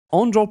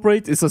On Drop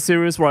Rate is a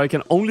series where I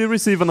can only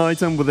receive an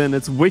item within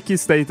its wiki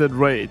stated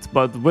rate,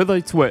 but with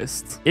a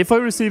twist. If I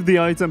receive the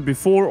item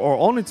before or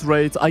on its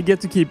rate, I get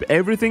to keep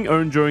everything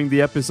earned during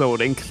the episode,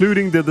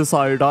 including the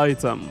desired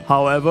item.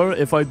 However,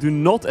 if I do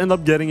not end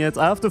up getting it,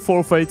 I have to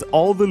forfeit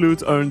all the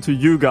loot earned to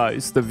you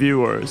guys, the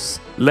viewers.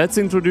 Let's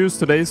introduce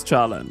today's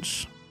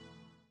challenge.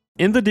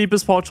 In the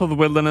deepest parts of the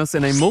wilderness,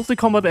 in a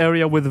multi-combat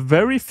area with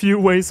very few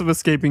ways of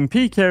escaping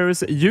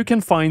PKers, you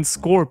can find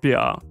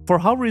Scorpia. For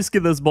how risky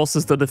this boss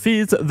is to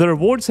defeat, the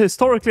rewards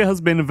historically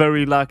has been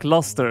very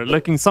lackluster,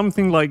 looking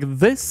something like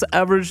this,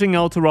 averaging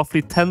out to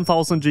roughly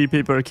 10,000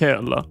 GP per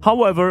kill.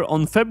 However,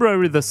 on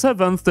February the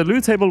 7th, the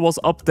loot table was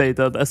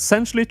updated,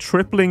 essentially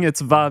tripling its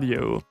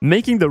value,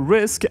 making the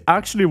risk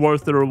actually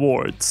worth the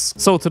rewards.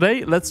 So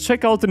today, let's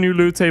check out the new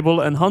loot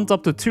table and hunt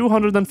up to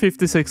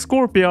 256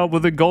 Scorpia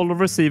with the goal of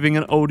receiving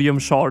an Odium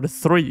Shard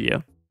 3.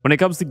 When it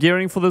comes to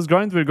gearing for this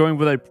grind, we're going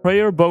with a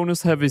prayer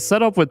bonus heavy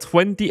setup with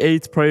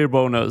 28 prayer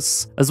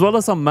bonus, as well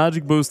as some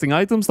magic boosting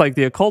items like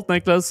the occult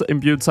necklace,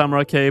 imbued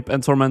samurai cape,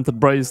 and tormented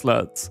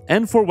bracelet.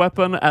 And for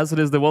weapon, as it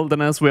is the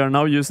wilderness, we are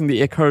now using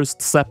the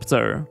accursed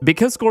scepter.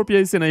 Because Scorpia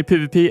is in a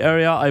PvP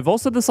area, I've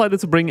also decided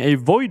to bring a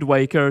void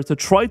waker to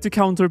try to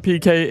counter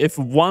PK if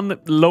one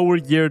lower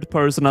geared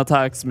person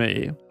attacks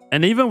me.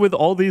 And even with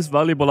all these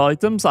valuable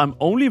items, I'm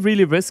only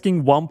really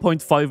risking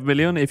 1.5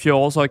 million if you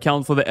also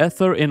account for the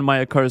ether in my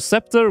accursed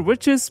scepter,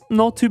 which is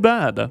not too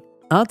bad.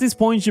 At this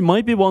point, you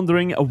might be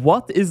wondering,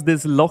 what is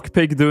this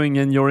lockpick doing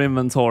in your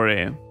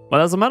inventory? Well,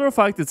 as a matter of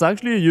fact, it's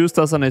actually used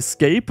as an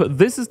escape.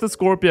 This is the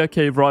Scorpia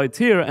cave right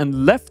here,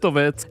 and left of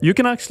it, you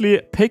can actually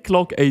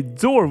picklock a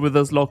door with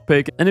this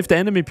lockpick, and if the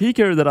enemy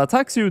PKer that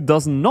attacks you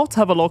does not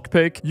have a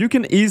lockpick, you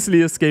can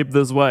easily escape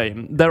this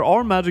way. There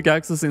are magic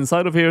axes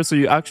inside of here, so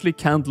you actually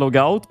can't log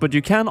out, but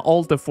you can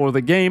alter for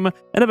the game,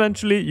 and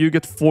eventually you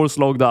get force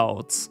logged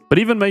out. But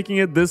even making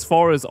it this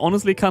far is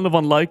honestly kind of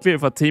unlikely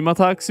if a team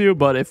attacks you,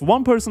 but if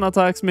one person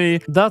attacks me,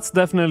 that's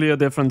definitely a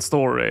different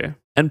story.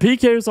 And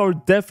PKs are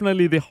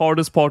definitely the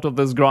hardest part of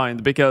this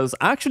grind, because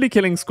actually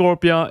killing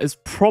Scorpia is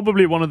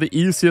probably one of the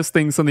easiest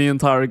things in the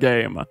entire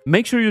game.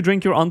 Make sure you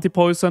drink your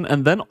anti-poison,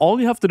 and then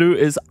all you have to do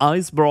is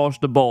ice barrage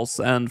the boss,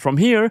 and from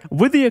here,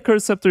 with the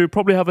accursed scepter, you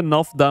probably have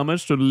enough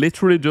damage to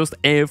literally just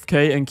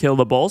AFK and kill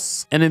the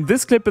boss. And in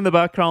this clip in the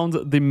background,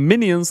 the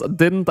minions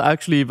didn't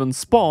actually even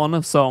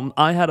spawn, so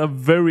I had a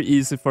very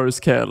easy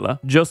first kill.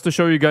 Just to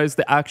show you guys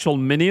the actual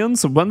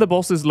minions, when the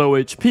boss is low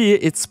HP,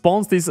 it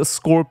spawns these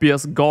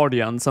Scorpia's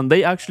guardians, and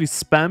they actually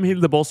spam heal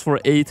the boss for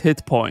 8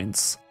 hit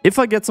points. If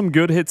I get some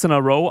good hits in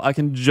a row, I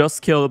can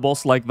just kill the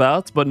boss like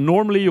that, but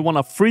normally you want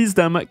to freeze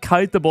them,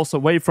 kite the boss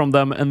away from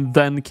them, and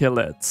then kill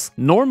it.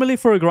 Normally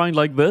for a grind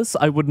like this,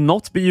 I would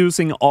not be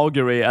using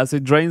Augury, as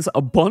it drains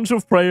a bunch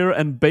of prayer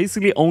and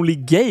basically only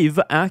gave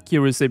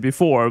accuracy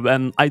before,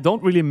 and I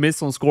don't really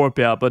miss on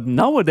Scorpia, but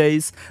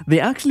nowadays,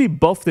 they actually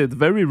buffed it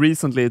very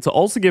recently to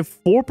also give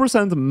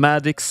 4%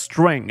 magic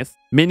strength,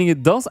 meaning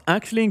it does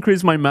actually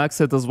increase my max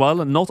hit as well,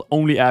 and not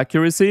only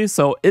accuracy,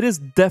 so it is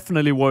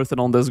definitely worth it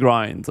on this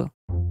grind.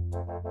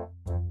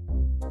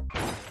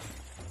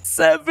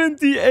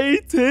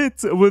 78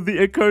 hits with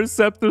the accursed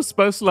scepter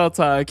special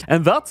attack,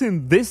 and that's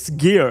in this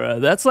gear.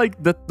 That's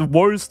like the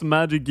worst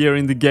magic gear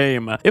in the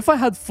game. If I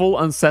had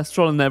full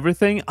ancestral and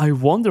everything, I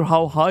wonder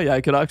how high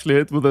I could actually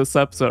hit with a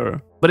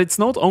scepter. But it's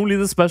not only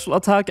the special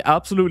attack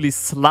absolutely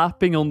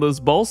slapping on this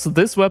boss,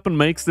 this weapon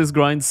makes this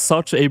grind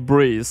such a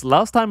breeze.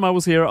 Last time I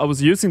was here, I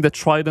was using the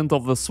Trident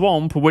of the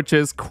Swamp, which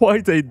is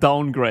quite a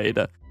downgrade.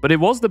 But it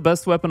was the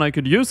best weapon I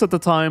could use at the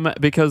time,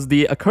 because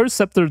the accursed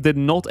scepter did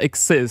not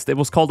exist. It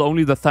was called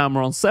only the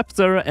Thamron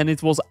Scepter, and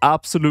it was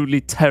absolutely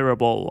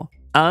terrible.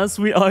 As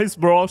we ice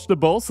barrage the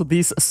boss,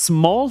 these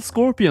small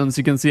scorpions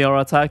you can see are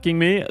attacking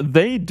me.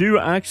 They do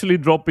actually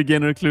drop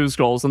beginner clue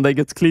scrolls, and they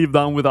get cleaved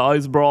down with the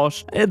ice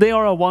barrage. They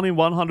are a 1 in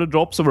 100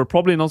 drop, so we're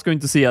probably not going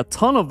to see a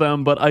ton of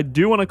them, but I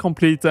do want to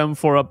complete them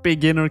for a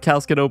beginner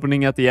casket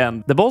opening at the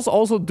end. The boss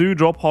also do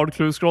drop hard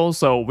clue scrolls,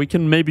 so we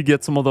can maybe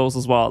get some of those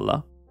as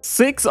well.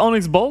 6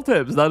 Onyx Ball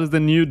Tips, that is the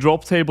new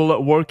drop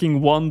table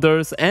working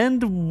wonders,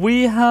 and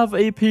we have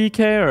a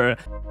PKer.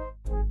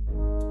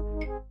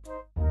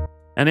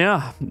 And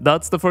yeah,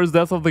 that's the first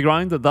death of the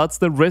grind. That's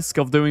the risk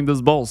of doing this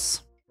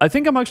boss. I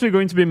think I'm actually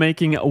going to be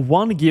making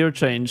one gear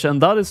change,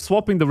 and that is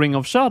swapping the Ring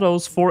of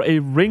Shadows for a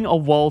Ring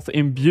of Wealth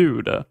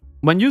Imbued.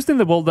 When used in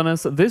the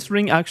wilderness, this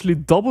ring actually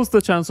doubles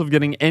the chance of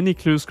getting any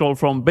clue scroll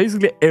from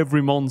basically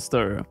every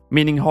monster,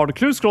 meaning hard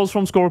clue scrolls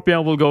from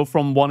Scorpia will go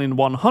from 1 in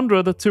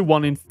 100 to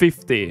 1 in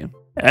 50.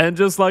 And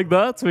just like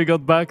that, we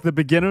got back the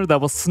beginner that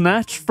was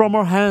snatched from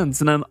our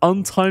hands in an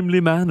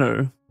untimely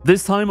manner.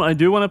 This time I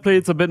do want to play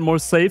it a bit more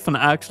safe and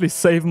actually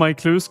save my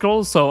clue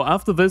scroll, so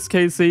after this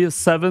KC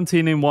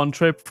 17 in one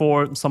trip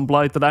for some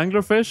blighted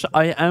anglerfish,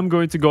 I am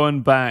going to go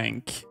and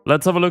bank.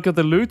 Let's have a look at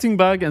the looting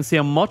bag and see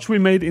how much we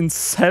made in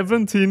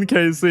 17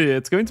 KC.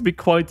 It's going to be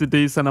quite a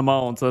decent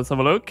amount. Let's have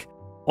a look.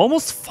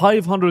 Almost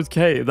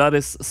 500k. That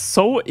is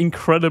so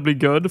incredibly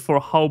good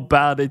for how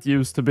bad it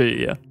used to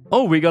be.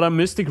 Oh, we got a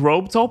Mystic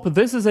Robe Top.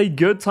 This is a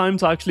good time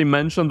to actually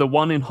mention the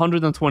 1 in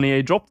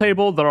 128 drop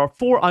table. There are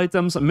 4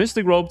 items,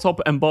 Mystic Robe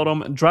Top and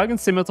bottom, Dragon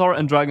Scimitar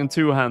and Dragon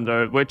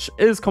Two-Hander, which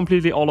is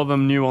completely all of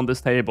them new on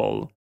this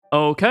table.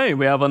 Okay,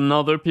 we have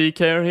another peek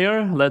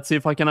here. Let's see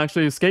if I can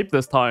actually escape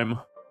this time.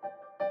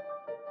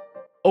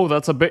 Oh,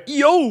 that's a bit...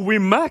 Yo, we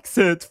max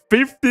it!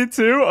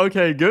 52?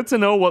 Okay, good to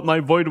know what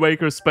my Void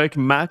Waker spec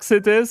max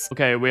it is.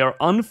 Okay, we are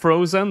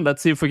unfrozen.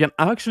 Let's see if we can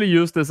actually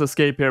use this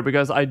escape here,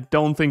 because I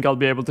don't think I'll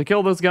be able to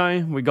kill this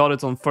guy. We got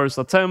it on first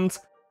attempt.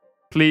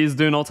 Please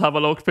do not have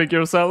a lockpick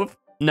yourself.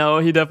 No,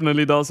 he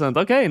definitely doesn't.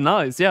 Okay,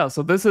 nice. Yeah,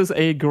 so this is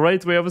a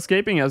great way of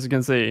escaping, as you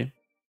can see.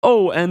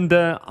 Oh, and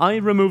I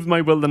removed my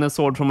Wilderness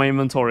Sword from my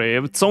inventory.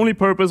 Its only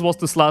purpose was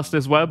to slash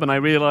this web, and I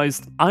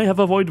realized I have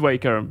a Void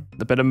Waker.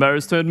 A bit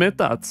embarrassed to admit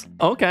that.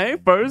 Okay,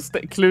 first,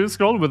 Clue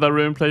Scroll with a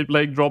Runeplate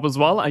Blade drop as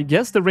well. I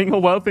guess the Ring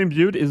of Wealth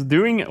imbued is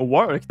doing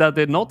work. That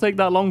did not take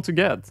that long to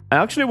get. I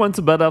actually went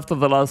to bed after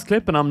the last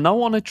clip, and I'm now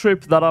on a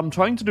trip that I'm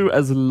trying to do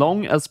as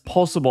long as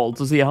possible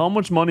to see how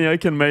much money I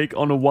can make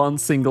on one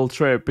single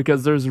trip,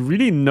 because there's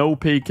really no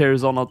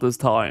PKs on at this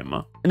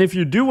time. And if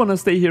you do want to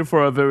stay here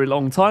for a very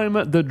long time,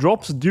 the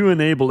drops do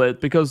enable it,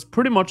 because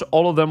pretty much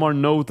all of them are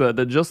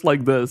noted, just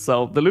like this,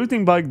 so the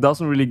looting bag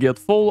doesn't really get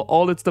full,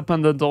 all it's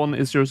dependent on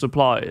is your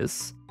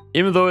supplies.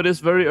 Even though it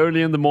is very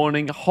early in the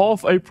morning,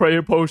 half a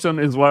prayer potion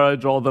is where I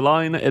draw the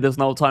line. It is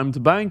now time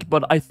to bank,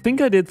 but I think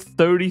I did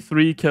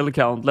 33 kill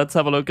count. Let's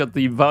have a look at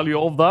the value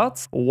of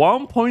that.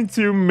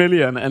 1.2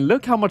 million, and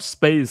look how much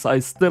space I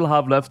still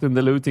have left in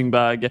the looting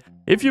bag.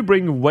 If you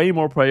bring way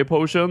more prayer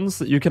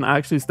potions, you can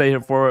actually stay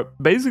here for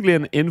basically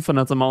an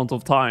infinite amount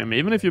of time.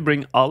 Even if you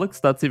bring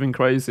Alex, that's even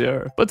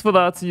crazier. But for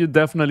that, you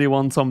definitely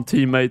want some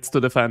teammates to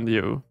defend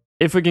you.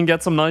 If we can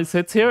get some nice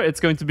hits here,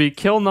 it's going to be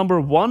kill number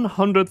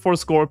 100 for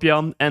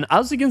Scorpia, and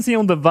as you can see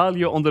on the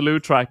value on the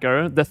loot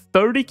tracker, the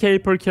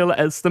 30k per kill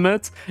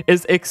estimate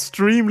is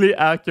extremely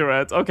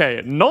accurate.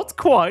 Okay, not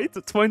quite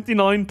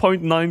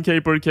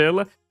 29.9k per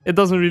kill. It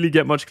doesn't really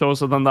get much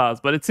closer than that,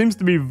 but it seems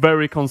to be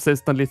very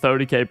consistently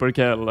 30k per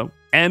kill.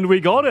 And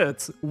we got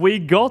it! We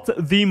got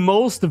the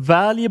most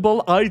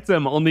valuable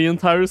item on the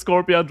entire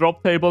Scorpia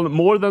drop table,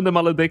 more than the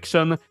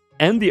Malediction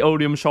and the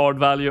Odium Shard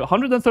value.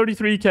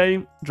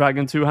 133k,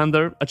 Dragon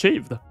Two-Hander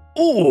achieved.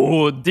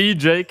 Oh,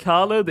 DJ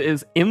Khaled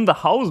is in the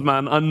house,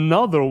 man.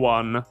 Another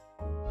one.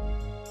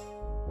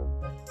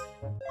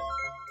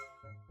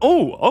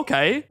 Oh,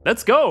 okay.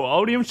 Let's go.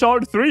 Odium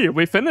Shard 3.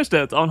 We finished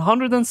it on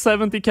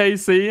 170k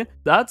C.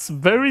 That's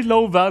very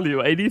low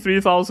value.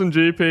 83,000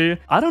 GP.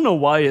 I don't know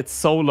why it's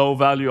so low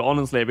value,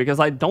 honestly, because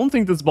I don't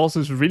think this boss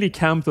is really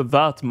camped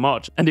that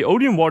much. And the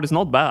Odium Ward is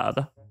not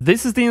bad.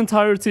 This is the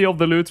entirety of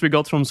the loot we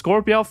got from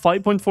Scorpia,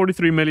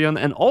 5.43 million,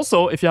 and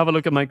also, if you have a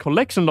look at my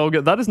collection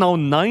log, that is now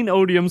 9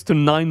 Odiums to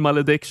 9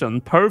 Malediction.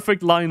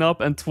 Perfect lineup,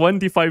 and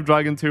 25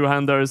 Dragon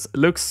Two-Handers.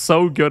 Looks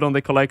so good on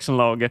the collection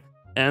log.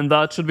 And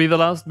that should be the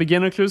last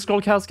beginner Clue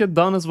Scroll casket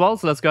done as well,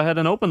 so let's go ahead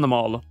and open them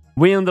all.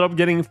 We ended up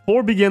getting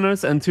 4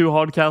 beginners and 2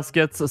 hard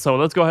caskets, so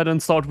let's go ahead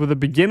and start with the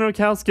beginner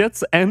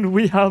caskets, and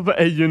we have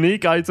a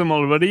unique item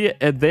already.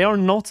 They are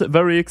not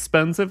very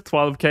expensive,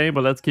 12k,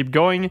 but let's keep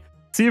going.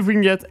 See if we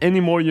can get any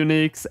more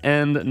uniques,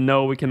 and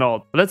no, we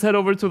cannot. But let's head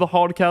over to the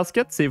hard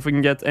casket, see if we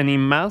can get any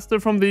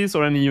master from these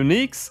or any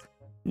uniques.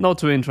 Not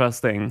too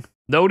interesting.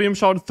 The Odium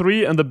Shard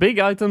 3 and the big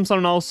items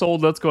are now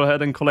sold. Let's go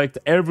ahead and collect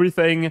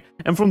everything.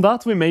 And from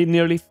that we made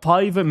nearly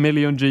 5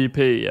 million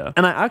GP.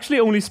 And I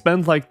actually only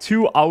spent like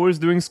 2 hours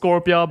doing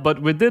Scorpia,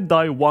 but we did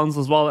die once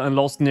as well and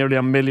lost nearly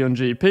 1 million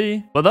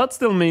GP. But that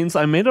still means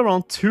I made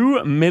around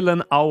 2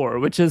 million hour,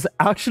 which is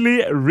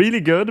actually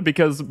really good,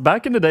 because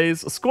back in the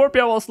days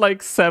Scorpia was like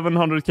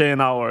 700k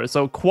an hour,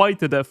 so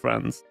quite a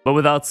difference. But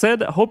with that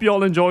said, I hope you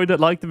all enjoyed it.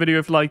 Like the video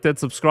if you liked it,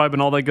 subscribe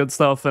and all that good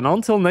stuff. And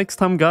until next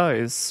time,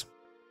 guys.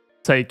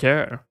 Take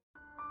care.